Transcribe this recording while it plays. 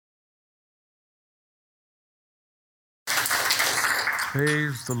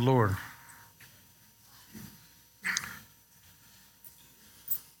Praise the Lord.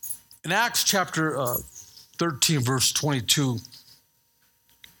 In Acts chapter 13, verse 22,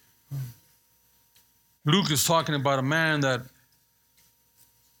 Luke is talking about a man that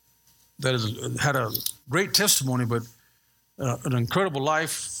had a great testimony, but an incredible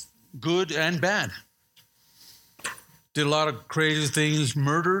life, good and bad. Did a lot of crazy things,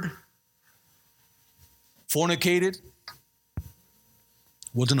 murdered, fornicated,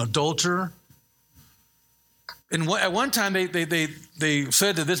 was an adulterer. And at one time, they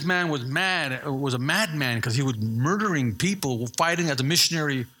said that this man was mad, was a madman because he was murdering people, fighting as a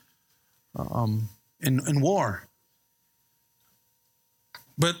missionary in war.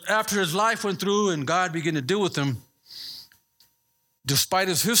 But after his life went through and God began to deal with him, despite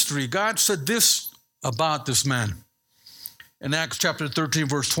his history, God said this about this man. In Acts chapter 13,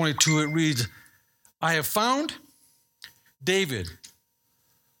 verse 22, it reads, I have found David,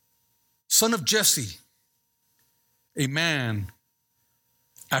 son of Jesse, a man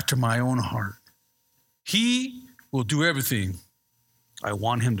after my own heart. He will do everything I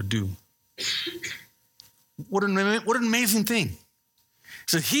want him to do. What an amazing thing. He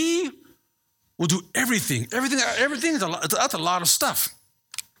said he will do everything. Everything that's a lot of stuff.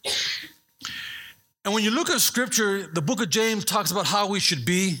 And when you look at Scripture, the book of James talks about how we should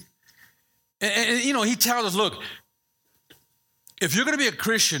be. And he tells us, look, if you're going to be a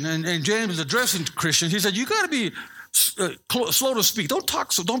Christian, and James is addressing Christians, he said, you got to be slow to speak. Don't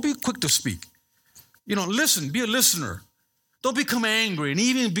talk, so don't be quick to speak. Listen, be a listener. Don't become angry and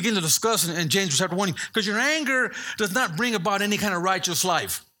even begin to discuss in James chapter 1, because your anger does not bring about any kind of righteous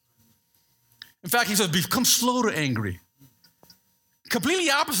life. In fact, he says, become slow to angry.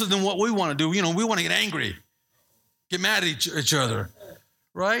 Completely opposite than what we want to do. We want to get angry, get mad at each other,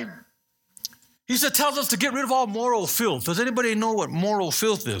 right? He said, tells us to get rid of all moral filth. Does anybody know what moral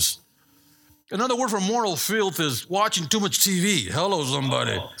filth is? Another word for moral filth is watching too much TV. Hello,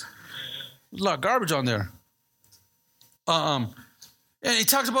 somebody. There's a lot of garbage on there. And he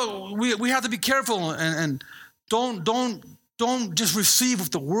talks about we have to be careful and don't just receive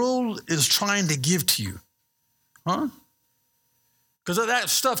what the world is trying to give to you. Huh? Because that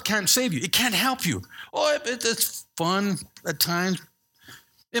stuff can't save you. It can't help you. Oh, it's fun at times.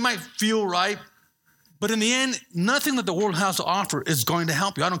 It might feel right. But in the end, nothing that the world has to offer is going to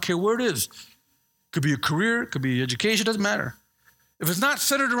help you. I don't care where it is. It could be a career. It could be education. It doesn't matter. If it's not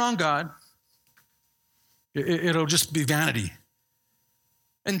centered around God, it'll just be vanity.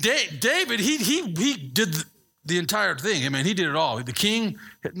 And David, he did the entire thing. I mean, he did it all. The king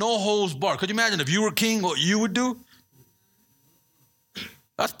had no holds barred. Could you imagine if you were king, what you would do?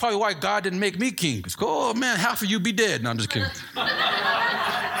 That's probably why God didn't make me king. Because, oh, man, half of you be dead. No, I'm just kidding.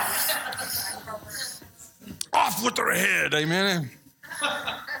 Off with their head, amen.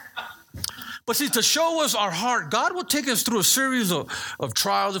 But see, to show us our heart, God will take us through a series of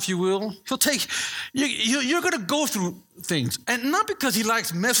trials, if you will. He'll take, you're going to go through things. And not because he likes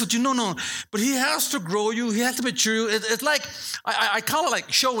to mess with you, no. But he has to grow you. He has to mature you. It's like, I call it like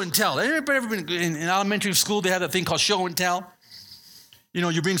show and tell. Anybody ever been in elementary school, they have that thing called show and tell?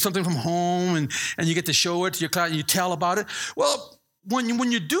 You bring something from home and you get to show it to your class and you tell about it. Well, when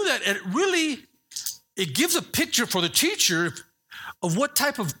you do that, it gives a picture for the teacher of what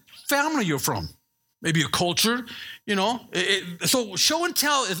type of family you're from. Maybe a culture, So show and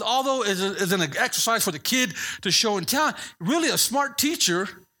tell is, although is an exercise for the kid to show and tell, really a smart teacher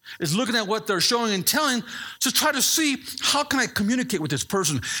is looking at what they're showing and telling to try to see how can I communicate with this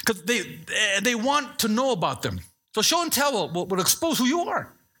person, because they want to know about them. So show and tell will expose who you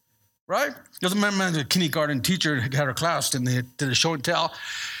are, right? Because I remember the kindergarten teacher had her class and they did a show and tell.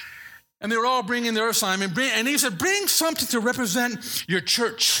 And they were all bringing their assignment. And he said, bring something to represent your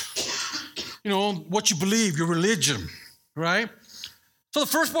church. What you believe, your religion, right? So the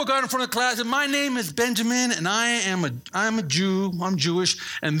first boy got in front of the class and my name is Benjamin and I'm a Jew, I'm Jewish,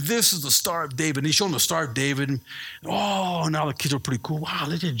 and this is the Star of David. And he showed them the Star of David. And, now the kids are pretty cool. Wow,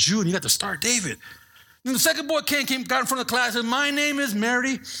 look at a Jew and you got the Star of David. And the second boy got in front of the class and my name is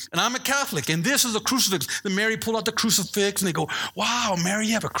Mary and I'm a Catholic and this is a crucifix. And Mary pulled out the crucifix and they go, wow, Mary,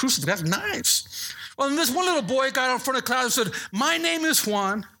 you have a crucifix. That's nice. Well, and this one little boy got in front of the class and said, my name is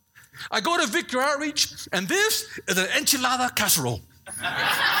Juan. I go to Victory Outreach and this is an enchilada casserole.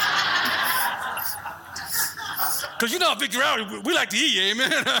 Because Victory Outreach, we like to eat,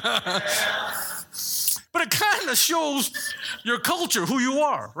 amen? But it kind of shows your culture, who you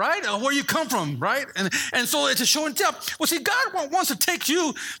are, right? Or where you come from, right? And so it's a show and tell. Well, see, God wants to take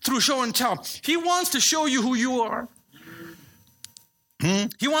you through show and tell. He wants to show you who you are.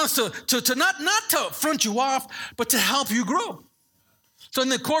 He wants to not to front you off, but to help you grow. So in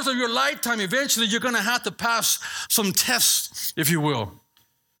the course of your lifetime, eventually you're going to have to pass some tests, if you will,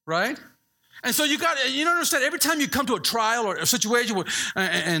 right? And so you don't understand, every time you come to a trial or a situation where,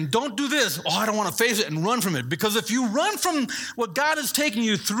 and don't do this, I don't want to face it, and run from it. Because if you run from what God is taking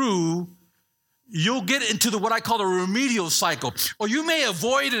you through, you'll get into what I call the remedial cycle. Or you may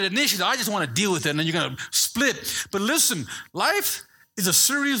avoid it initially. I just want to deal with it, and then you're going to split. But listen, life is a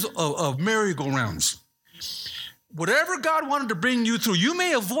series of merry-go-rounds. Whatever God wanted to bring you through, you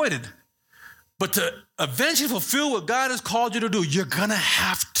may avoid it. But to eventually fulfill what God has called you to do, you're going to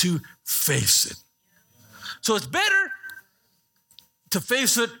have to face it. So it's better to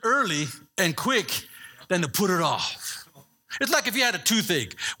face it early and quick than to put it off. It's like if you had a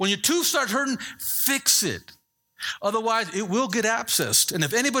toothache. When your tooth starts hurting, fix it. Otherwise, it will get abscessed. And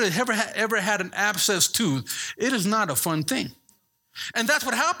if anybody ever had an abscessed tooth, it is not a fun thing. And that's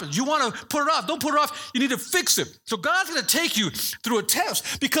what happens. You want to put it off. Don't put it off. You need to fix it. So God's going to take you through a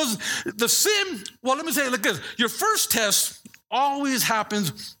test because the sin, well, let me say it like this. Your first test always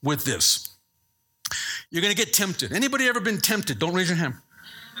happens with this. You're going to get tempted. Anybody ever been tempted? Don't raise your hand.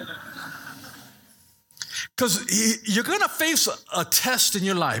 Because you're going to face a test in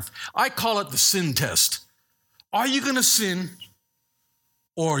your life. I call it the sin test. Are you going to sin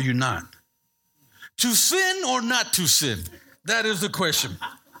or are you not? To sin or not to sin? That is the question.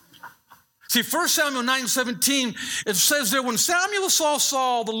 See, 1 Samuel 9:17, it says there, when Samuel saw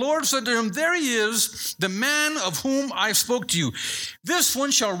Saul, the Lord said to him, there he is, the man of whom I spoke to you. This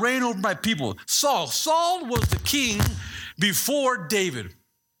one shall reign over my people. Saul was the king before David.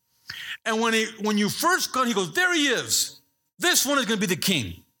 And when you first go, he goes, there he is. This one is going to be the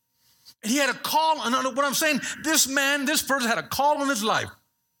king. And he had a call, and what I'm saying, this person had a call on his life.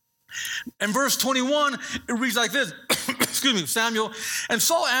 And verse 21, it reads like this, excuse me, Samuel. And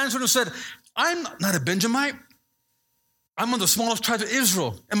Saul answered and said, I'm not a Benjamite. I'm of the smallest tribe of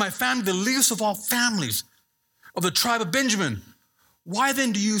Israel, and my family the least of all families of the tribe of Benjamin. Why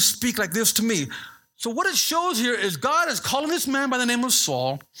then do you speak like this to me? So what it shows here is God is calling this man by the name of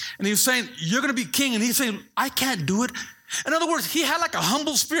Saul, and he's saying, you're going to be king. And he's saying, I can't do it. In other words, he had like a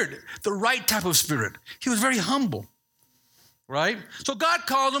humble spirit, the right type of spirit. He was very humble. Right? So God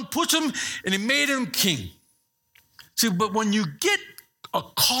called him, puts him, and he made him king. See, but when you get a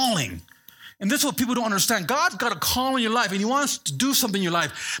calling, and this is what people don't understand, God's got a call in your life, and he wants to do something in your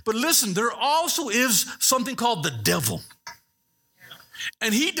life. But listen, there also is something called the devil.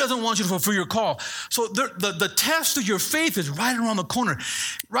 And he doesn't want you to fulfill your call. So the test of your faith is right around the corner.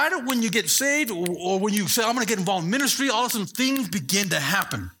 Right when you get saved, or when you say, I'm going to get involved in ministry, all of a sudden things begin to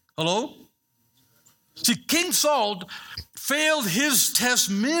happen. Hello? See, King Saul failed his test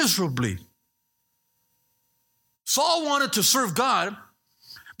miserably. Saul wanted to serve God,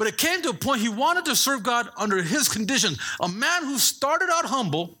 but it came to a point he wanted to serve God under his conditions. A man who started out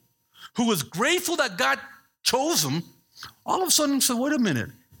humble, who was grateful that God chose him, all of a sudden said, wait a minute,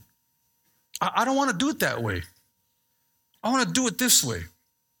 I don't want to do it that way. I want to do it this way,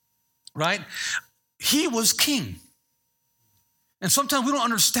 right? He was king. And sometimes we don't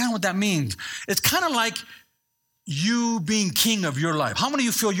understand what that means. It's kind of like you being king of your life. How many of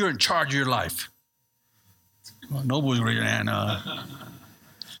you feel you're in charge of your life? Well, nobody's raising their hand.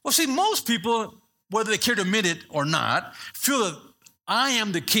 Well, see, most people, whether they care to admit it or not, feel that I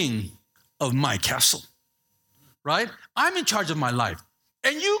am the king of my castle, right? I'm in charge of my life.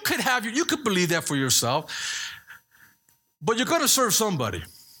 And you could believe that for yourself, but you're going to serve somebody.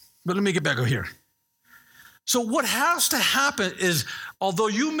 But let me get back over here. So what has to happen is, although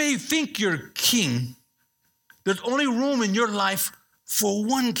you may think you're king, there's only room in your life for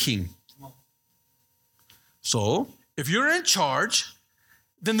one king. So if you're in charge,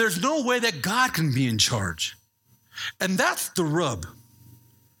 then there's no way that God can be in charge. And that's the rub.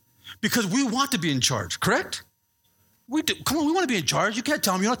 Because we want to be in charge, correct? We do. Come on, we want to be in charge. You can't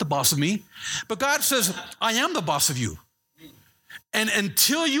tell me you're not the boss of me. But God says, I am the boss of you. And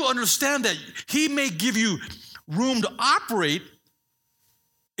until you understand that he may give you room to operate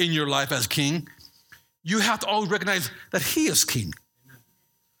in your life as king, you have to always recognize that he is king.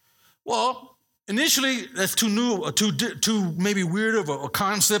 Well, initially, that's too new, too maybe weird of a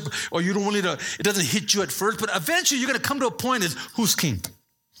concept, or you don't really, it doesn't hit you at first, but eventually you're going to come to a point is, who's king?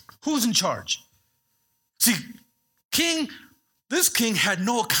 Who's in charge? See, this king had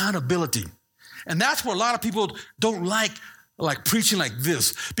no accountability. And that's where a lot of people don't like preaching like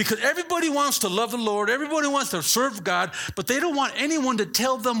this, because everybody wants to love the Lord, everybody wants to serve God, but they don't want anyone to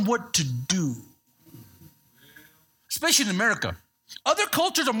tell them what to do. Especially in America. Other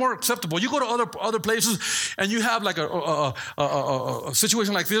cultures are more acceptable. You go to other places and you have like a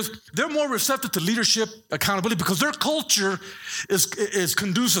situation like this. They're more receptive to leadership, accountability, because their culture is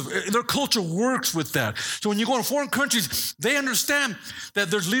conducive. Their culture works with that. So when you go to foreign countries, they understand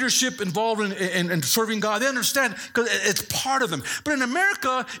that there's leadership involved in serving God. They understand because it's part of them. But in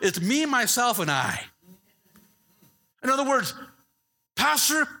America, it's me, myself, and I. In other words,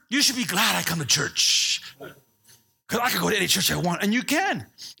 Pastor, you should be glad I come to church. Because I can go to any church I want, and you can.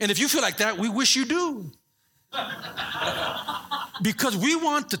 And if you feel like that, we wish you do. Because we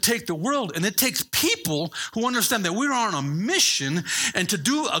want to take the world, and it takes people who understand that we're on a mission, and to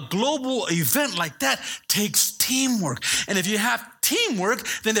do a global event like that takes teamwork. And if you have teamwork,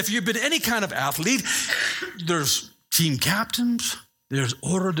 then if you've been any kind of athlete, there's team captains, there's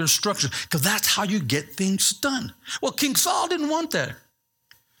order, there's structure, because that's how you get things done. Well, King Saul didn't want that.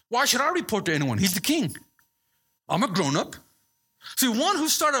 Why should I report to anyone? He's the king. I'm a grown-up. See, one who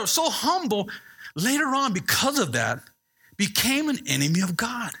started out so humble, later on, because of that, became an enemy of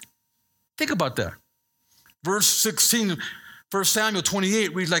God. Think about that. Verse 16, 1 Samuel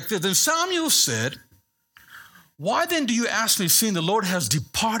 28 reads like this. Then Samuel said, why then do you ask me, seeing the Lord has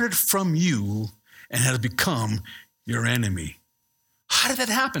departed from you and has become your enemy? How did that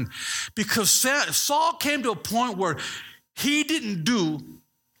happen? Because Saul came to a point where he didn't do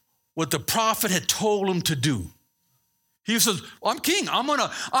what the prophet had told him to do. He says, well, I'm king. I'm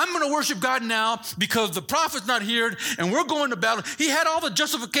gonna worship God now because the prophet's not here and we're going to battle. He had all the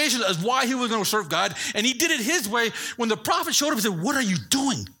justifications as why he was going to serve God, and he did it his way. When the prophet showed up, he said, what are you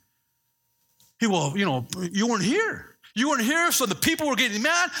doing? Well, you weren't here. You weren't here, so the people were getting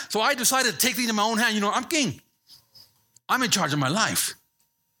mad, so I decided to take things in my own hand. I'm king. I'm in charge of my life.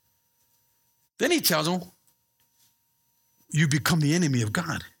 Then he tells him, you become the enemy of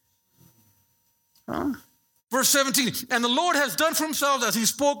God. Huh? Verse 17, and the Lord has done for himself as he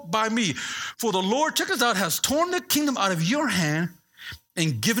spoke by me. For the Lord, check this out, has torn the kingdom out of your hand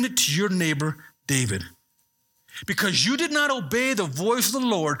and given it to your neighbor David. Because you did not obey the voice of the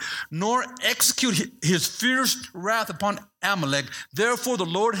Lord, nor execute his fierce wrath upon Amalek. Therefore, the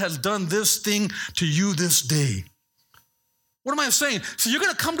Lord has done this thing to you this day. What am I saying? So you're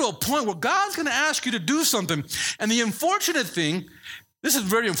going to come to a point where God's going to ask you to do something. And the unfortunate thing, this is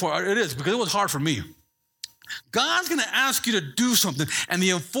very important. It is, because it was hard for me. God's going to ask you to do something. And the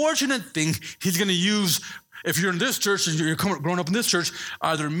unfortunate thing, he's going to use, if you're in this church and you're growing up in this church,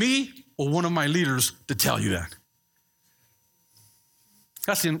 either me or one of my leaders to tell you that.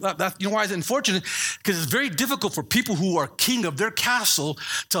 That's why it's unfortunate, because it's very difficult for people who are king of their castle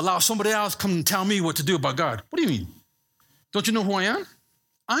to allow somebody else come and tell me what to do about God. What do you mean? Don't you know who I am?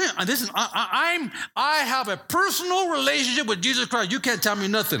 I have a personal relationship with Jesus Christ. You can't tell me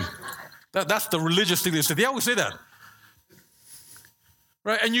nothing. That's the religious thing they say. They always say that.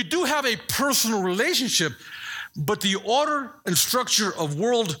 Right? And you do have a personal relationship, but the order and structure of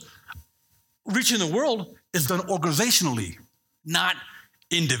reaching the world is done organizationally, not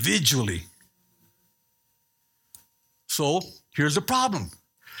individually. So here's the problem.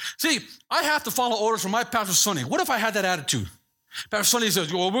 See, I have to follow orders from my Pastor Sonny. What if I had that attitude? Pastor Sonny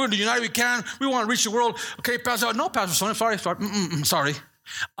says, well, we're going to unite we can. We want to reach the world. Okay, Pastor, no, Pastor Sonny, sorry.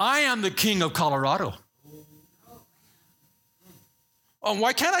 I am the king of Colorado.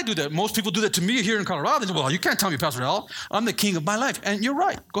 Why can't I do that? Most people do that to me here in Colorado. They say, well, you can't tell me, Pastor Al, I'm the king of my life. And you're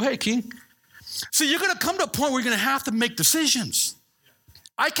right. Go ahead, king. See, you're going to come to a point where you're going to have to make decisions.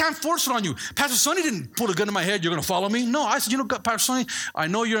 I can't force it on you. Pastor Sonny didn't put a gun in my head, you're going to follow me. No, I said, Pastor Sonny, I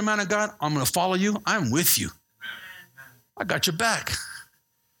know you're a man of God. I'm going to follow you. I'm with you. I got your back.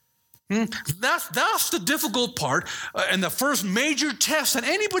 That's the difficult part and the first major test that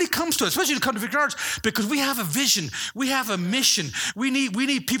anybody comes to, especially to come to Victory Arts, because we have a vision, we have a mission. We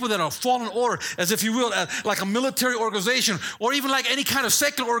need people that are fallen order, as if you will, like a military organization, or even like any kind of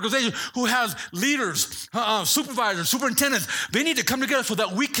secular organization who has leaders, supervisors, superintendents. They need to come together so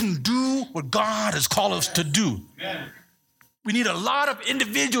that we can do what God has called us to do. Amen. We need a lot of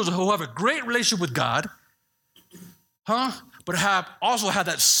individuals who have a great relationship with God, but also have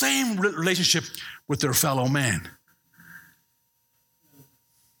that same relationship with their fellow man.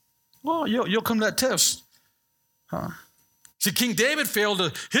 Well, you'll come to that test. See, King David failed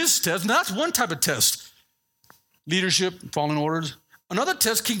his test, and that's one type of test. Leadership, following orders. Another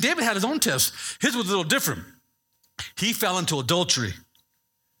test, King David had his own test. His was a little different. He fell into adultery.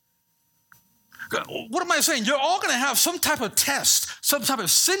 What am I saying? You're all going to have some type of test, some type of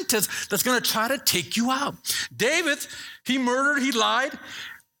sin test that's going to try to take you out. David, he lied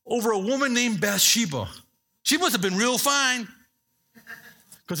over a woman named Bathsheba. She must have been real fine,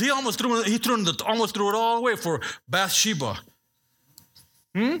 because he almost threw it all away for Bathsheba.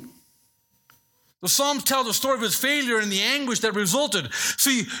 The Psalms tell the story of his failure and the anguish that resulted.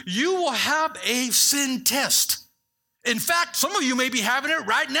 See, you will have a sin test. In fact, some of you may be having it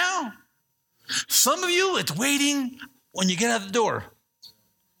right now. Some of you, it's waiting when you get out the door.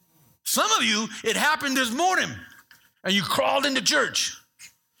 Some of you, it happened this morning, and you crawled into church.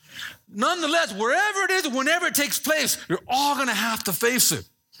 Nonetheless, wherever it is, whenever it takes place, you're all going to have to face it.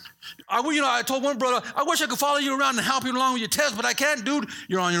 I told one brother, I wish I could follow you around and help you along with your test, but I can't, dude.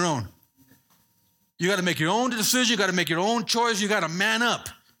 You're on your own. You got to make your own decision. You got to make your own choice. You got to man up.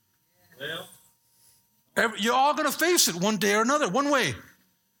 You're all going to face it one day or another, one way.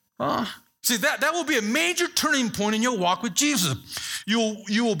 See, that will be a major turning point in your walk with Jesus.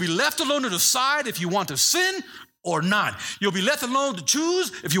 You will be left alone to decide if you want to sin or not. You'll be left alone to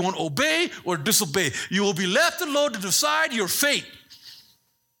choose if you want to obey or disobey. You will be left alone to decide your fate.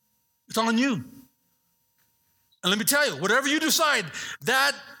 It's on you. And let me tell you, whatever you decide,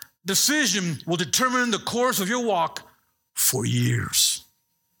 that decision will determine the course of your walk for years.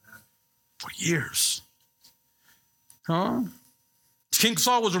 For years. King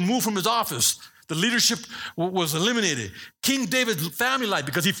Saul was removed from his office. The leadership was eliminated. King David's family life,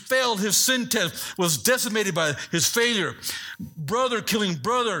 because he failed his sin test, was decimated by his failure. Brother killing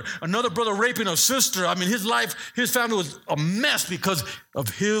brother, another brother raping a sister. I mean, his life, his family was a mess because of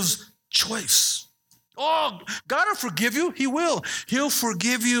his choice. Oh, God will forgive you. He will. He'll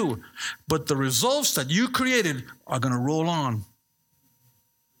forgive you. But the results that you created are going to roll on.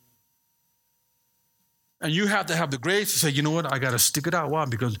 And you have to have the grace to say, you know what, I got to stick it out. Why?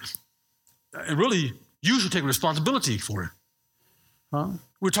 Because really, you should take responsibility for it. We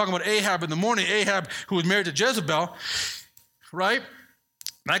were talking about Ahab in the morning. Ahab, who was married to Jezebel, right?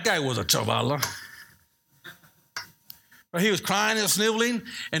 That guy was a chavala. He was crying and sniveling.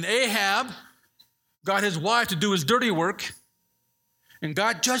 And Ahab got his wife to do his dirty work. And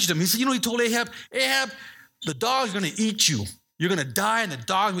God judged him. He said, he told Ahab, the dogs are going to eat you. You're going to die, and the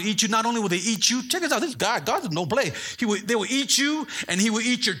dogs will eat you. Not only will they eat you, check this out, this God is no play. They will eat you, and he will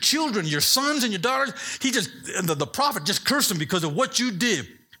eat your children, your sons and your daughters. The prophet just cursed him because of what you did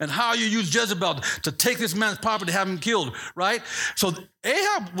and how you used Jezebel to take this man's property, have him killed, right? So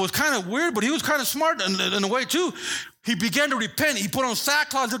Ahab was kind of weird, but he was kind of smart in a way too. He began to repent. He put on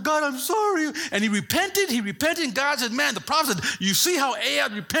sackcloth and said, God, I'm sorry. And he repented. And God said, man, the prophet said, you see how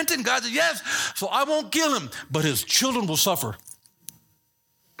Ahab repented? And God said, yes, so I won't kill him, but his children will suffer.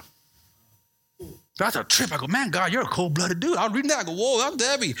 That's a trip. I go, man, God, you're a cold-blooded dude. I was reading that. I go, whoa, that's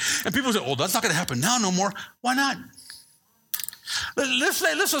heavy. And people say, oh, that's not going to happen now no more. Why not?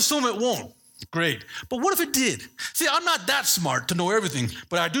 Let's assume it won't. Great. But what if it did? See, I'm not that smart to know everything,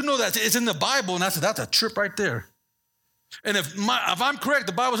 but I do know that it's in the Bible, and I said, that's a trip right there. And if I'm correct,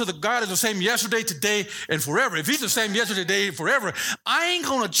 the Bible says that God is the same yesterday, today, and forever. If he's the same yesterday, today, forever, I ain't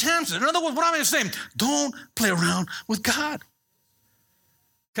going to chance it. In other words, what I'm saying, don't play around with God.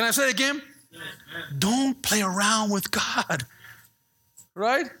 Can I say it again? Don't play around with God,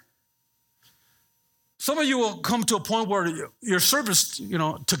 right? Some of you will come to a point where your service,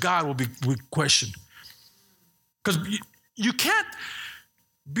 to God will be questioned. Because you can't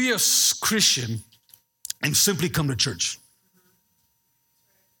be a Christian and simply come to church.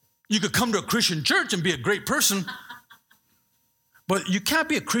 You could come to a Christian church and be a great person, but you can't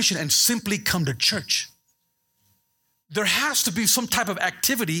be a Christian and simply come to church. There has to be some type of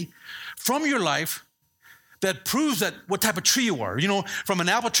activity from your life that proves that what type of tree you are. From an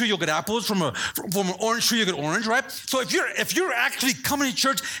apple tree, you'll get apples. From an orange tree, you'll get orange, right? So if you're actually coming to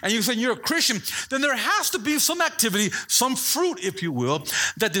church and you're saying you're a Christian, then there has to be some activity, some fruit, if you will,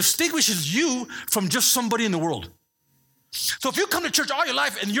 that distinguishes you from just somebody in the world. So if you come to church all your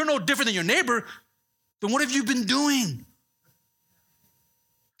life and you're no different than your neighbor, then what have you been doing?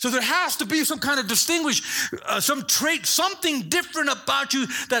 So there has to be some kind of some trait, something different about you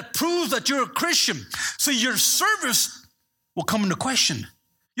that proves that you're a Christian. So your service will come into question.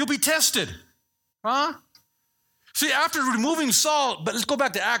 You'll be tested. See, after removing Saul, but let's go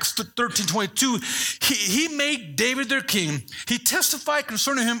back to Acts 13:22. He made David their king. He testified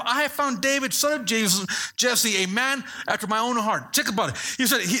concerning him, I have found David, son of Jesse, a man after my own heart. Think about it. He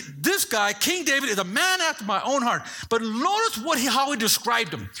said, this guy, King David, is a man after my own heart. But notice how he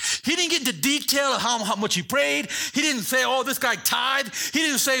described him. He didn't get into detail of how much he prayed. He didn't say, oh, this guy tithed. He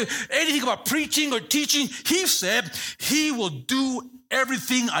didn't say anything about preaching or teaching. He said, he will do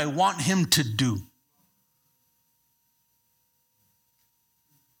everything I want him to do.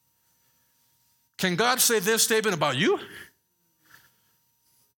 Can God say this statement about you?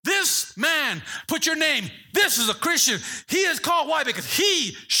 This man, put your name, this is a Christian. He is called, why? Because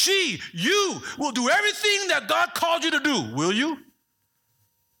he, she, you will do everything that God called you to do. Will you?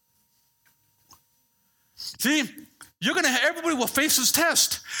 See, everybody will face this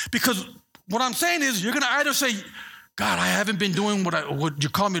test, because what I'm saying is you're going to either say, God, I haven't been doing what you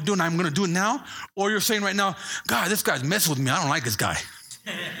call me to do, and I'm going to do it now. Or you're saying right now, God, this guy's messing with me. I don't like this guy.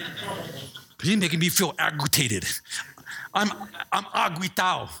 He's making me feel agitated. I'm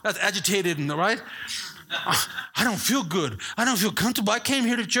agitado. That's agitated, right? I don't feel good. I don't feel comfortable. I came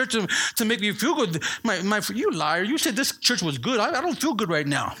here to church to make me feel good. You liar. You said this church was good. I don't feel good right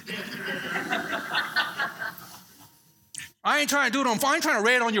now. I ain't trying to do it. I ain't trying to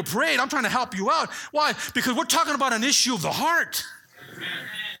raid on your parade. I'm trying to help you out. Why? Because we're talking about an issue of the heart.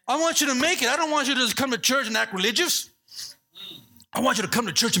 I want you to make it. I don't want you to just come to church and act religious. I want you to come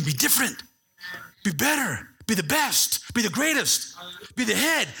to church and be different. Be better. Be the best. Be the greatest. Be the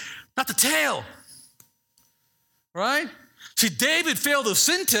head, not the tail. Right? See, David failed the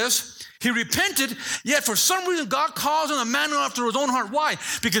sin test. He repented, yet for some reason God calls him a man after his own heart. Why?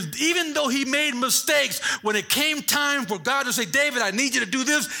 Because even though he made mistakes, when it came time for God to say, David, I need you to do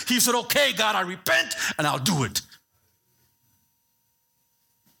this, he said, okay, God, I repent, and I'll do it.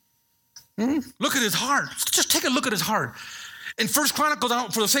 Look at his heart. Just take a look at his heart. In 1 Chronicles,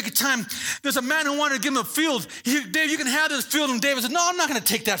 for the sake of time, there's a man who wanted to give him a field. Dave, you can have this field. And David said, no, I'm not going to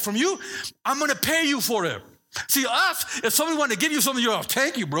take that from you. I'm going to pay you for it. See, us, if somebody wanted to give you something, you're, I'll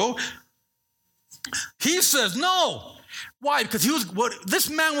take you, bro. He says no. Why? Because what this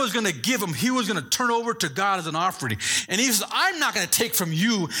man was going to give him, he was going to turn over to God as an offering. And he says, I'm not going to take from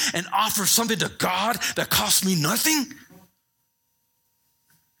you and offer something to God that costs me nothing.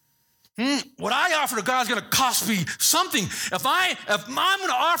 What I offer to God is going to cost me something. If I'm going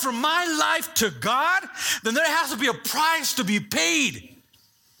to offer my life to God, then there has to be a price to be paid.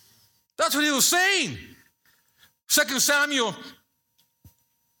 That's what he was saying. 2 Samuel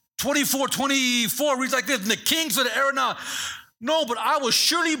 24 reads like this. And the king said to Araunah, no, but I will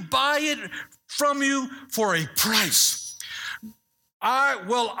surely buy it from you for a price.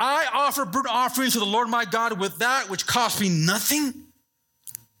 I offer burnt offerings to the Lord my God with that which cost me nothing.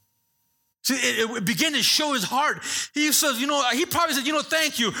 See, it began to show his heart. He says, he probably said,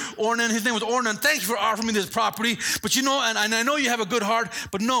 thank you, Ornan. His name was Ornan. Thank you for offering me this property. But and I know you have a good heart,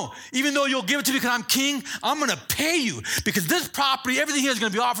 but no, even though you'll give it to me because I'm king, I'm going to pay you because this property, everything here is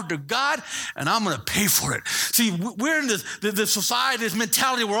going to be offered to God, and I'm going to pay for it. See, we're in this society, this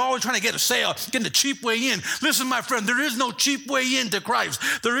mentality, we're always trying to get a sale, getting the cheap way in. Listen, my friend, there is no cheap way in to Christ.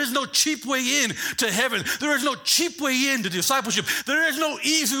 There is no cheap way in to heaven. There is no cheap way in to discipleship. There is no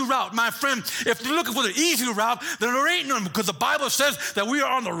easy route, my friend. If you're looking for the easy route, then there ain't none, because the Bible says that we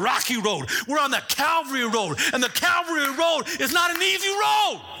are on the rocky road. We're on the Calvary road, and the Calvary road is not an easy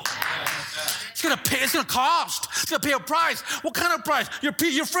road. It's going to pay. It's going to cost. It's going to pay a price. What kind of price?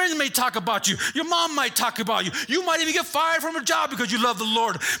 Your friends may talk about you. Your mom might talk about you. You might even get fired from a job because you love the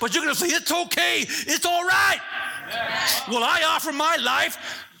Lord. But you're going to say, it's okay. It's all right. Will I offer my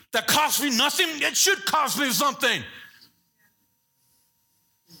life that costs me nothing? It should cost me something.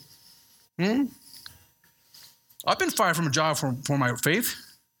 I've been fired from a job for my faith.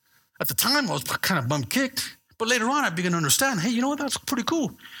 At the time, I was kind of bum-kicked. But later on, I began to understand, hey, you know what? That's pretty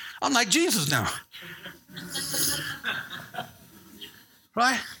cool. I'm like Jesus now.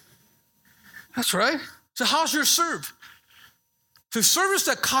 Right? That's right. So how's your serve? The service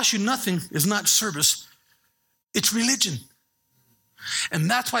that costs you nothing is not service. It's religion. And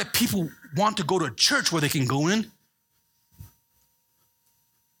that's why people want to go to a church where they can go in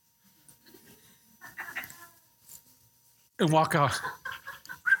and walk out.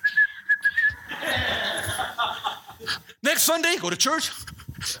 Next Sunday, go to church.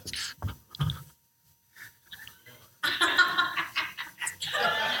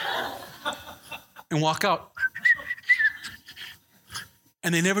 And walk out.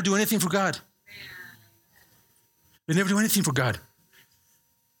 And they never do anything for God. They never do anything for God.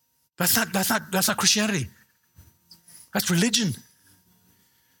 That's not Christianity. That's religion.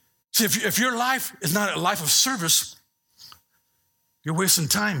 See, if your life is not a life of service, you're wasting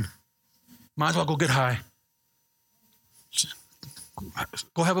time. Might as well go get high.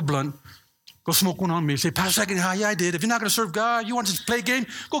 Go have a blunt. Go smoke one on me. Say, Pastor, I get high. Yeah, I did. If you're not going to serve God, you want to play a game,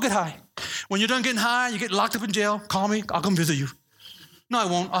 go get high. When you're done getting high, you get locked up in jail, call me. I'll come visit you. No, I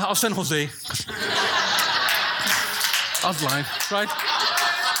won't. I'll send Jose. I was lying, right?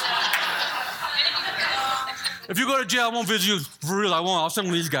 If you go to jail, I won't visit you. For real, I won't. I'll send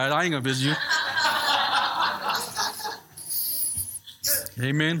one of these guys. I ain't going to visit you.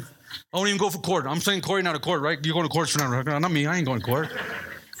 Amen. I won't even go for court. I'm saying Corey, not a court, right? You're going to court for not me. I ain't going to court.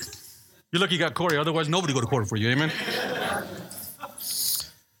 You're lucky you got Corey. Otherwise, nobody go to court for you. Amen.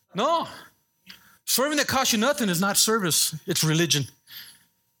 No. Serving that costs you nothing is not service. It's religion.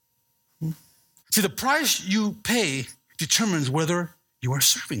 See, the price you pay determines whether you are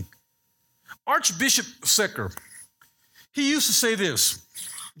serving. Archbishop Secker, he used to say this: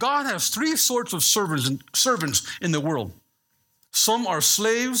 God has three sorts of servants in the world. Some are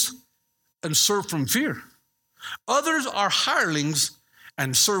slaves and serve from fear. Others are hirelings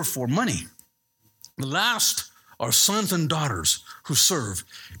and serve for money. The last are sons and daughters who serve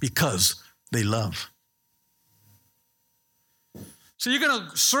because they love. So you're going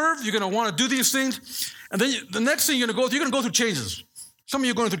to serve, you're going to want to do these things, and then the next thing you're going to go through changes. Some of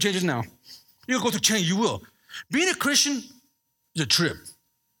you are going through changes now. You're going to go through change, you will. Being a Christian is a trip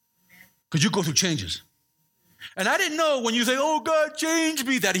because you go through changes. And I didn't know when you say, oh, God changed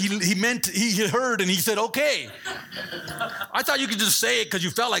me, that he meant, he heard and he said, okay. I thought you could just say it because you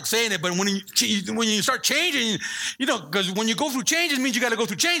felt like saying it, but when you start changing, because when you go through changes, it means you got to go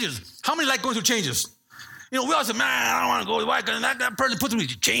through changes. How many like going through changes? We all say, man, I don't want to go. Why? Because that person put through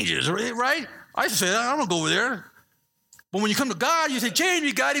changes, right? I say, I don't want to go over there. But when you come to God, you say, change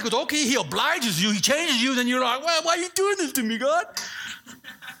me, God. He goes, okay, he obliges you, he changes you, then you're like, why are you doing this to me, God?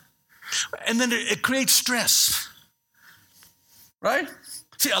 And then it creates stress, right?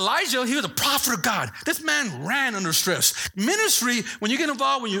 See, Elijah, he was a prophet of God. This man ran under stress. Ministry, when you get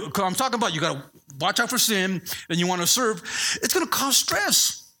involved, I'm talking about you got to watch out for sin, and you want to serve, it's going to cause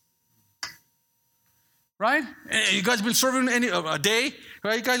stress, right? You guys been serving a day,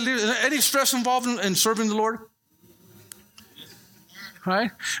 right? You guys, any stress involved in serving the Lord?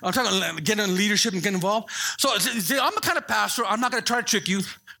 Right? I'm talking about getting in leadership and getting involved. So see, I'm the kind of pastor, I'm not going to try to trick you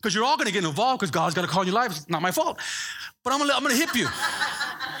because you're all going to get involved because God's got to call in your life. It's not my fault. But I'm going to hip you.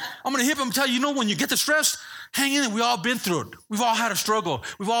 I'm going to hip you and tell you, when you get the stress, hang in there. We've all been through it. We've all had a struggle.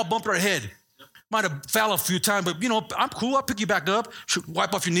 We've all bumped our head. Might have fell a few times, but, I'm cool. I'll pick you back up,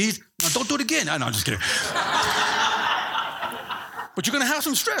 wipe off your knees. No, don't do it again. No, I'm just kidding. But you're going to have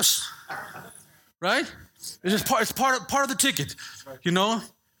some stress, right? It's just part of the ticket,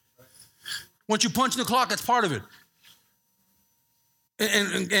 Once you punch in the clock, that's part of it.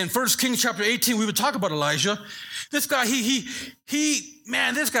 And 1 Kings chapter 18, we would talk about Elijah. This guy,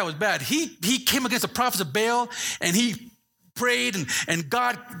 this guy was bad. He came against the prophets of Baal, and he prayed, and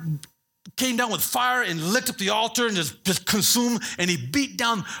God came down with fire and licked up the altar and just consumed, and he beat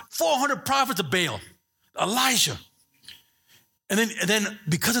down 400 prophets of Baal. Elijah. And then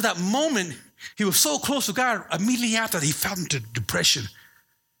because of that moment, he was so close to God, immediately after that, he fell into depression.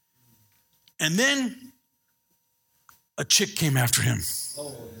 And then a chick came after him.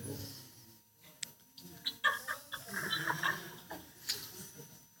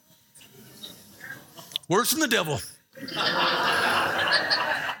 Words from the devil.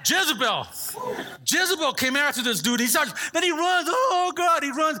 Jezebel came after this dude. Then he runs. Oh, God,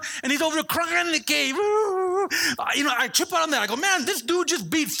 he runs. And he's over there crying in the cave. I trip out on that. I go, man, this dude just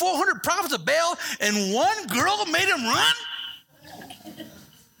beat 400 prophets of Baal, and one girl made him run?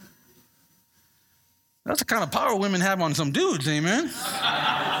 That's the kind of power women have on some dudes, amen?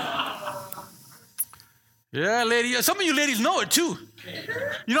 Yeah, lady. Some of you ladies know it, too.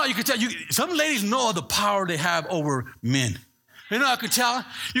 You can tell. Some ladies know the power they have over men. I could tell.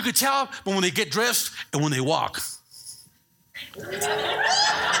 You could tell when they get dressed and when they walk.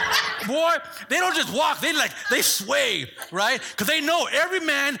 Boy, they don't just walk. They sway, right? Because they know every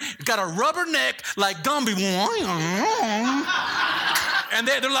man got a rubber neck like Gumby. And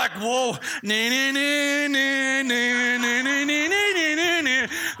they're like, whoa.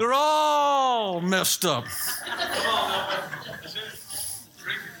 They're all messed up.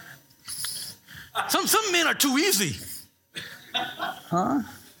 Some men are too easy. Huh?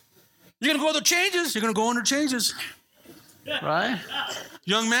 You're going to go under changes. You're going to go under changes. Right?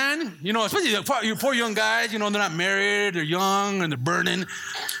 Young man, especially you poor young guys, they're not married, they're young, and they're burning.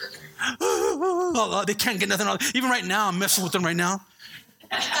 They can't get nothing out. Even right now, I'm messing with them right now.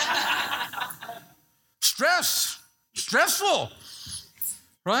 Stressful.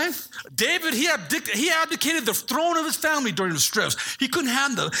 Right? David, he abdicated the throne of his family during the stress. He couldn't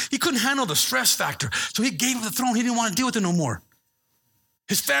handle the stress factor. So he gave up the throne. He didn't want to deal with it no more.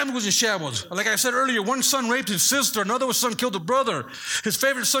 His family was in shambles. Like I said earlier, one son raped his sister. Another son killed a brother. His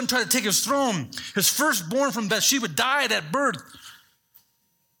favorite son tried to take his throne. His firstborn from Bathsheba died at birth.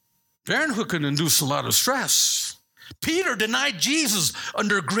 Parenthood can induce a lot of stress. Peter denied Jesus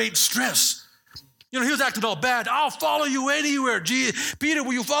under great stress. He was acting all bad. I'll follow you anywhere. Peter,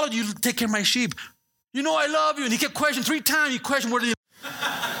 will you follow? You take care of my sheep. I love you. And he kept questioning 3 times. He questioned, where did you?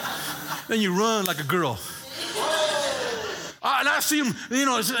 Then you run like a girl. And I see them,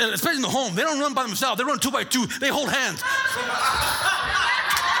 especially in the home. They don't run by themselves. They run 2 by 2. They hold hands.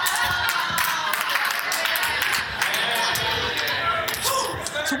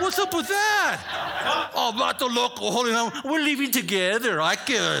 So what's up with that? Oh, vato loco, holding on. We're leaving together. I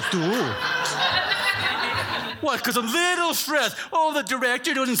can't do. What? Because I'm a little stressed. Oh, the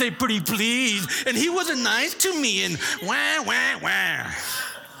director doesn't say pretty please. And he wasn't nice to me. And wah, wah, wah.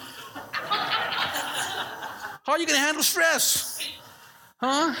 How are you going to handle stress?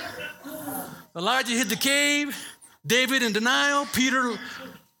 Huh? Elijah hit the cave. David in denial. Peter.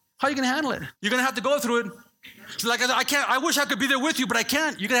 How are you going to handle it? You're going to have to go through it. So like I said, I can't. I wish I could be there with you, but I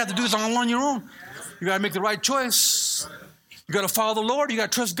can't. You're going to have to do this all on your own. You got to make the right choice. You got to follow the Lord. You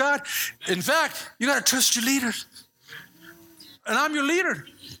got to trust God. In fact, you got to trust your leaders. And I'm your leader.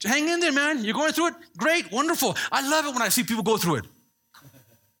 Hang in there, man. You're going through it? Great, wonderful. I love it when I see people go through it.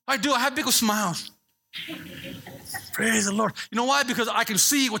 I do. I have big smiles. Praise the Lord. You know why? Because I can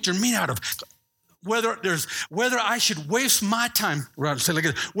see what you're made out of. Whether I should waste my time,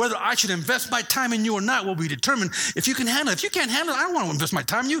 whether I should invest my time in you or not will be determined if you can handle it. If you can't handle it, I don't want to invest my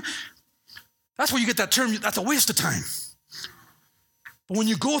time in you. That's where you get that term, that's a waste of time. But when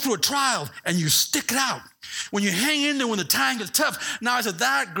you go through a trial and you stick it out, when you hang in there when the time gets tough, now I said,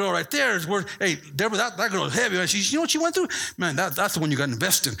 that girl right there is worth, hey, Deborah, that girl is heavy. You know what she went through? Man, that's the one you got to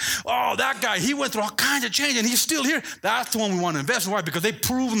invest in. Oh, that guy, he went through all kinds of change and he's still here. That's the one we want to invest in. Why? Because they've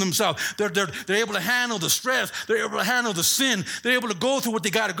proven themselves. They're able to handle the stress. They're able to handle the sin. They're able to go through what they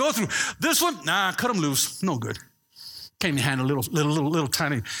got to go through. This one, nah, cut them loose. No good. Can't even handle little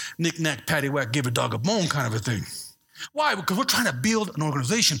tiny knick-knack, paddywhack, give a dog a bone kind of a thing. Why? Because we're trying to build an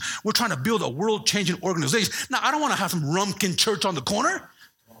organization. We're trying to build a world-changing organization. Now, I don't want to have some rumpkin church on the corner.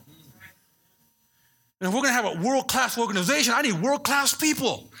 And if we're going to have a world-class organization, I need world-class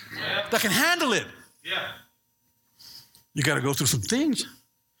people that can handle it. Yeah. You got to go through some things.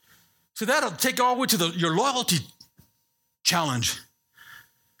 So that'll take all the way to your loyalty challenge.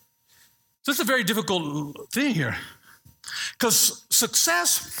 So it's a very difficult thing here. Because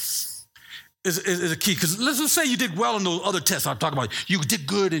success is a key. Because let's say you did well in those other tests I'm talking about. You did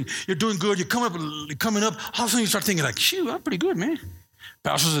good and you're doing good. You're coming up. All of a sudden you start thinking like, shoot, I'm pretty good, man.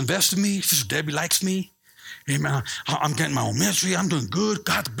 Pastor's invested in me. Sister Debbie likes me. Amen. I'm getting my own ministry. I'm doing good.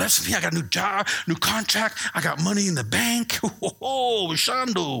 God's blessing me. I got a new job, new contract. I got money in the bank. Oh,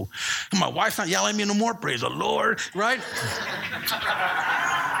 Shando. My wife's not yelling at me no more. Praise the Lord. Right?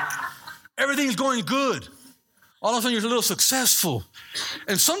 Everything's going good. All of a sudden, you're a little successful.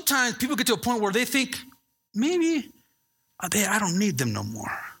 And sometimes people get to a point where they think, maybe I don't need them no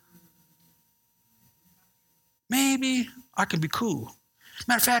more. Maybe I can be cool.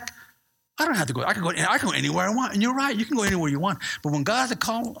 Matter of fact, I don't have to go. I can go anywhere I want. And you're right, you can go anywhere you want. But when God has a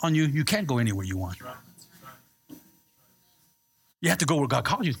call on you, you can't go anywhere you want. You have to go where God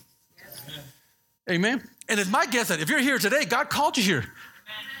called you. Amen? And it's my guess that if you're here today, God called you here.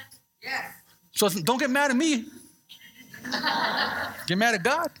 Yes. So don't get mad at me. Get mad at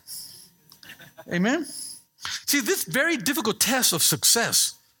God. Amen? See, this very difficult test of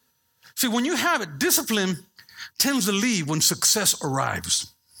success. See, when you have it, discipline tends to leave when success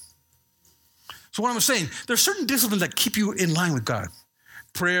arrives. So what I'm saying, there's certain disciplines that keep you in line with God.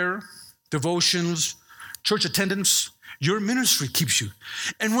 Prayer, devotions, church attendance, your ministry keeps you.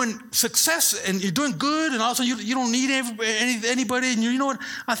 And when success, and you're doing good, and also you don't need anybody, and you know what,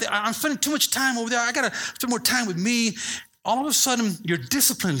 I'm spending too much time over there, I got to spend more time with me. All of a sudden, your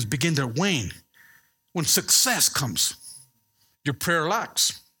disciplines begin to wane. When success comes, your prayer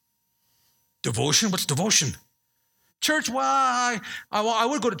lacks. Devotion, what's devotion? Church, why? I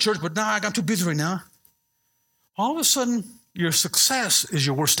would go to church, but nah, I'm too busy right now. All of a sudden, your success is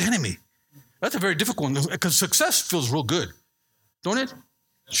your worst enemy. That's a very difficult one, because success feels real good, don't it?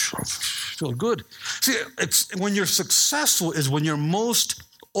 Feels good. See, it's when you're successful is when you're most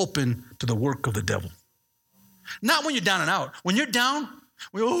open to the work of the devil. Not when you're down and out. When you're down,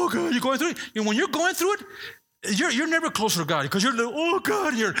 oh God, you're going through it. When you're going through it, you're never closer to God, because you're like, oh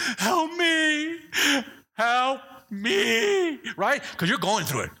God, you're help me, right? Because you're going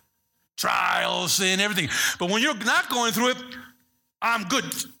through it. Trials, sin, everything. But when you're not going through it, I'm good.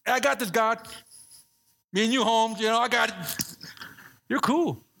 I got this, God. Me and you home, I got it. You're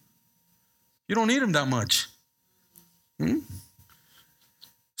cool. You don't need him that much.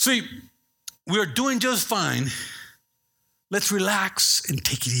 See, we are doing just fine. Let's relax and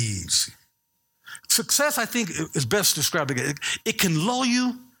take it easy. Success, I think, is best described again. It can lull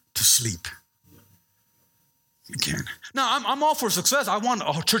you to sleep. It can. Now, I'm all for success. I want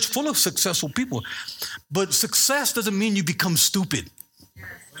a church full of successful people. But success doesn't mean you become stupid.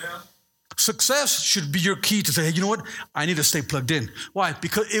 Yeah. Success should be your key to say, hey, you know what? I need to stay plugged in. Why?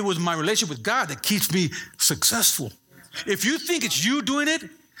 Because it was my relationship with God that keeps me successful. If you think it's you doing it,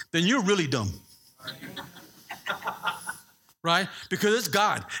 then you're really dumb. right? Because it's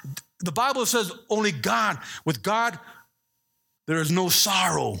God. The Bible says only God. With God, there is no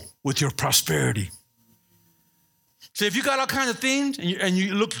sorrow with your prosperity. So if you got all kinds of things and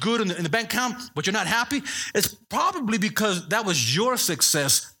you look good in the bank account, but you're not happy, it's probably because that was your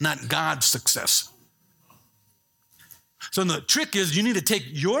success, not God's success. So the trick is you need to take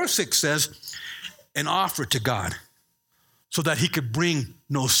your success and offer it to God so that he could bring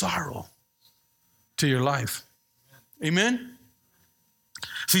no sorrow to your life. Amen?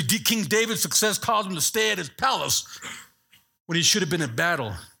 See, King David's success caused him to stay at his palace when he should have been at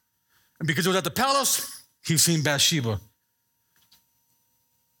battle. And because he was at the palace, he's seen Bathsheba.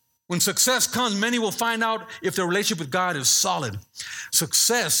 When success comes, many will find out if their relationship with God is solid.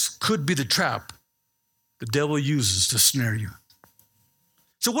 Success could be the trap the devil uses to snare you.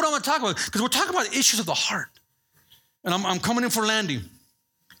 So what am I talking about? Because we're talking about issues of the heart. And I'm coming in for landing.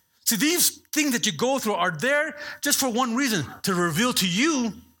 See, these things that you go through are there just for one reason, to reveal to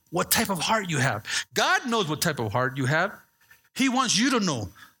you what type of heart you have. God knows what type of heart you have. He wants you to know.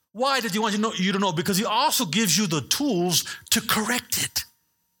 Why does he want you to know? Because he also gives you the tools to correct it.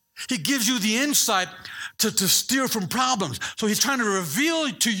 He gives you the insight to steer from problems. So he's trying to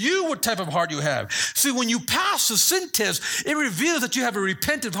reveal to you what type of heart you have. See, when you pass the sin test, it reveals that you have a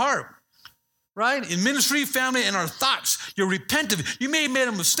repentant heart. Right? In ministry, family, and our thoughts, you're repentant. You may have made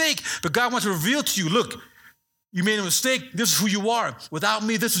a mistake, but God wants to reveal to you, look, you made a mistake. This is who you are. Without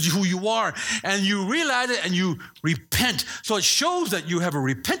me, this is who you are. And you realize it and you repent. So it shows that you have a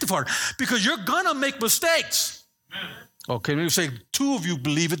repentant heart because you're going to make mistakes. Amen. Okay, maybe say 2 of you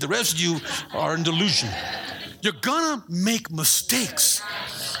believe it. The rest of you are in delusion. You're going to make mistakes.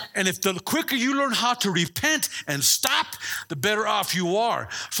 And if the quicker you learn how to repent and stop, the better off you are.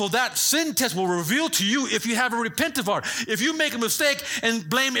 So that sin test will reveal to you if you have a repentant heart. If you make a mistake and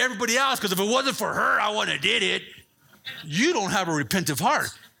blame everybody else, because if it wasn't for her, I wouldn't have did it, you don't have a repentant heart.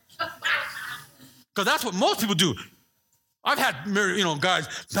 Because that's what most people do. I've had,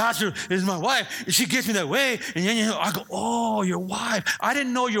 guys, Pastor, this is my wife, and she gets me that way, and then I go, oh, your wife. I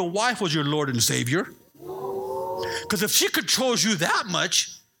didn't know your wife was your Lord and Savior. Because if she controls you that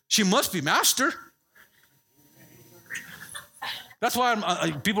much, she must be master. That's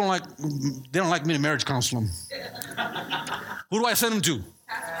why people they don't like me in marriage counseling. Who do I send them to?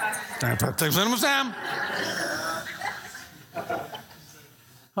 Send them to Sam.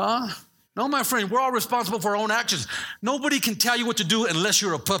 Huh? No, my friend, we're all responsible for our own actions. Nobody can tell you what to do unless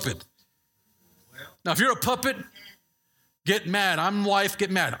you're a puppet. Now, if you're a puppet, get mad. I'm wife, get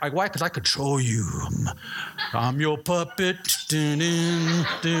mad. Why? Because I control you. I'm your puppet.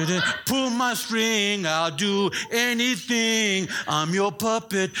 Pull my string. I'll do anything. I'm your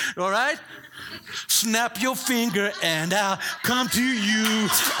puppet. All right? Snap your finger and I'll come to you.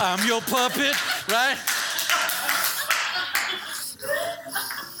 I'm your puppet. Right?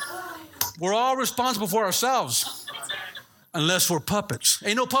 We're all responsible for ourselves unless we're puppets.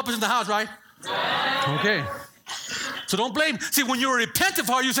 Ain't no puppets in the house, right? Okay. So don't blame. See, when you're a repentant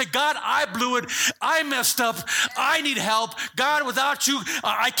heart, you say, God, I blew it. I messed up. I need help. God, without you,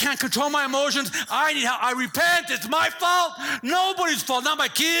 I can't control my emotions. I need help. I repent. It's my fault. Nobody's fault. Not my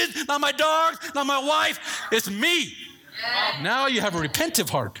kids, not my dogs, not my wife. It's me. Now you have a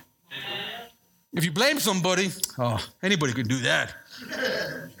repentant heart. If you blame somebody, anybody can do that.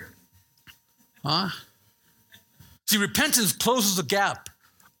 Huh? See, repentance closes the gap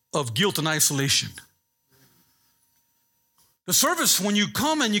of guilt and isolation. The service, when you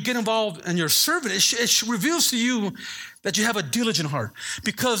come and you get involved and you're serving, it reveals to you that you have a diligent heart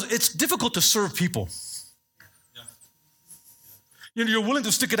because it's difficult to serve people. You're willing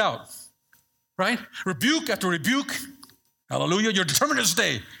to stick it out, right? Rebuke after rebuke. Hallelujah. You're determined to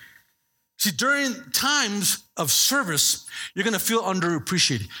stay. See, during times of service, you're going to feel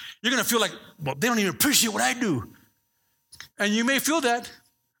underappreciated. You're going to feel like, well, they don't even appreciate what I do. And you may feel that.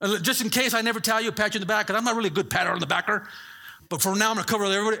 Just in case I never tell you, pat you in the back, because I'm not really a good patter on the backer. But for now, I'm going to cover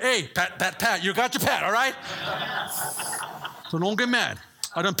everybody. Hey, pat. You got your pat, all right? So don't get mad.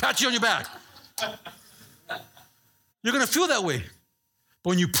 I don't pat you on your back. You're going to feel that way. But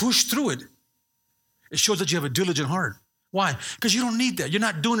when you push through it, it shows that you have a diligent heart. Why? Because you don't need that. You're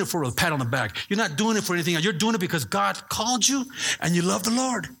not doing it for a pat on the back. You're not doing it for anything else. You're doing it because God called you and you love the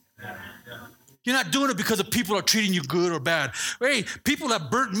Lord. You're not doing it because the people are treating you good or bad. Hey, people that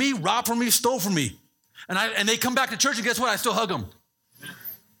burnt me, robbed from me, stole from me. And they come back to church and guess what? I still hug them.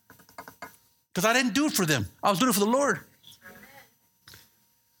 Because I didn't do it for them. I was doing it for the Lord.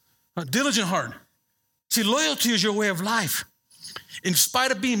 A diligent heart. See, loyalty is your way of life. In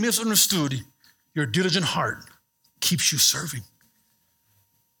spite of being misunderstood, your diligent heart keeps you serving.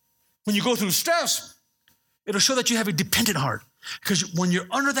 When you go through stress, It'll show that you have a dependent heart. Because when you're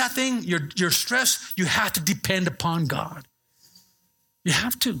under that thing, you're stressed, you have to depend upon God. You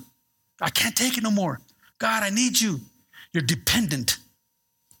have to. I can't take it no more. God, I need you. You're dependent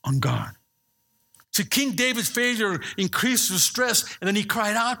on God. See, King David's failure increased his stress, and then he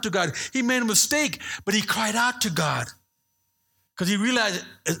cried out to God. He made a mistake, but he cried out to God because he realized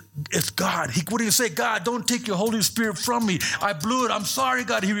it's God. He wouldn't say, God, don't take your Holy Spirit from me. I blew it. I'm sorry,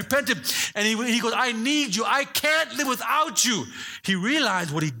 God. He repented, and he goes, I need you. I can't live without you. He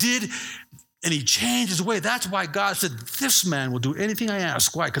realized what he did, and he changed his way. That's why God said, this man will do anything I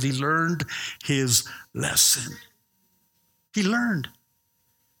ask. Why? Because he learned his lesson. He learned.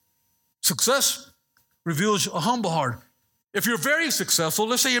 Success reveals a humble heart. If you're very successful,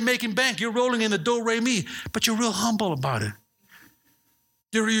 let's say you're making bank, you're rolling in the do-re-mi, but you're real humble about it.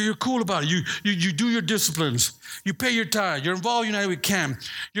 You're cool about it. You do your disciplines. You pay your tithe. You're involved United with CAM.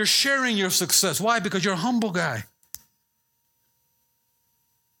 You're sharing your success. Why? Because you're a humble guy.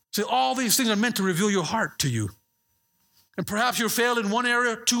 See, all these things are meant to reveal your heart to you. And perhaps you failed in one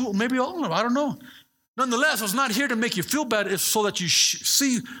area, two, maybe all of them. I don't know. Nonetheless, it's not here to make you feel bad. It's so that you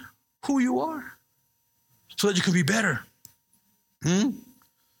see who you are, so that you can be better.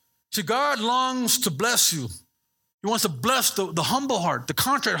 See, God longs to bless you. He wants to bless the humble heart, the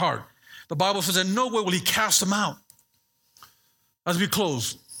contrite heart. The Bible says in no way will he cast them out. As we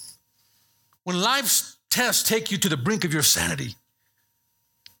close, when life's tests take you to the brink of your sanity,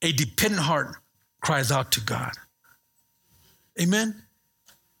 a dependent heart cries out to God. Amen?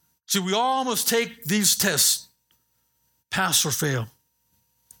 See, we all must take these tests, pass or fail,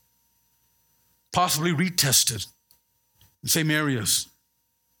 possibly retested in same areas.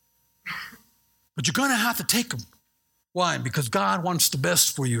 But you're going to have to take them. Why? Because God wants the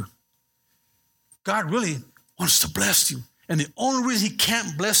best for you. God really wants to bless you. And the only reason he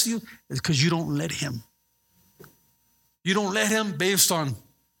can't bless you is because you don't let him. You don't let him based on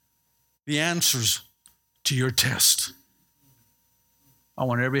the answers to your test. I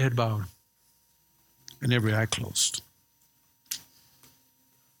want every head bowed and every eye closed.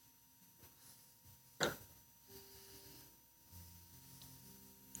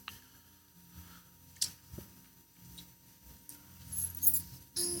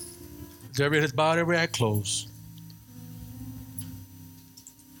 Every head bowed, every eye closed.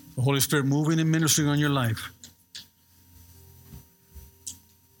 The Holy Spirit moving and ministering on your life.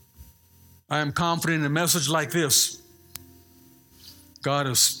 I am confident in a message like this, God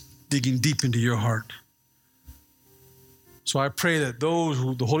is digging deep into your heart. So I pray that those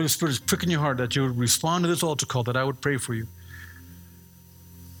who the Holy Spirit is pricking your heart, that you would respond to this altar call, that I would pray for you.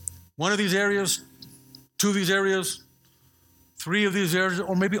 One of these areas, two of these areas, three of these areas,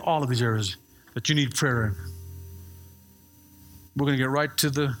 or maybe all of these areas that you need prayer in. We're going to get right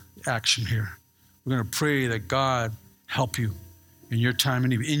to the action here. We're going to pray that God help you in your time of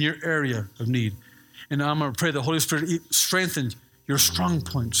need, in your area of need. And I'm going to pray the Holy Spirit strengthen your strong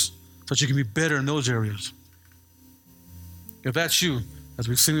points so that you can be better in those areas. If that's you, as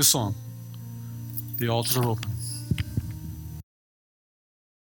we sing this song, the altars are open.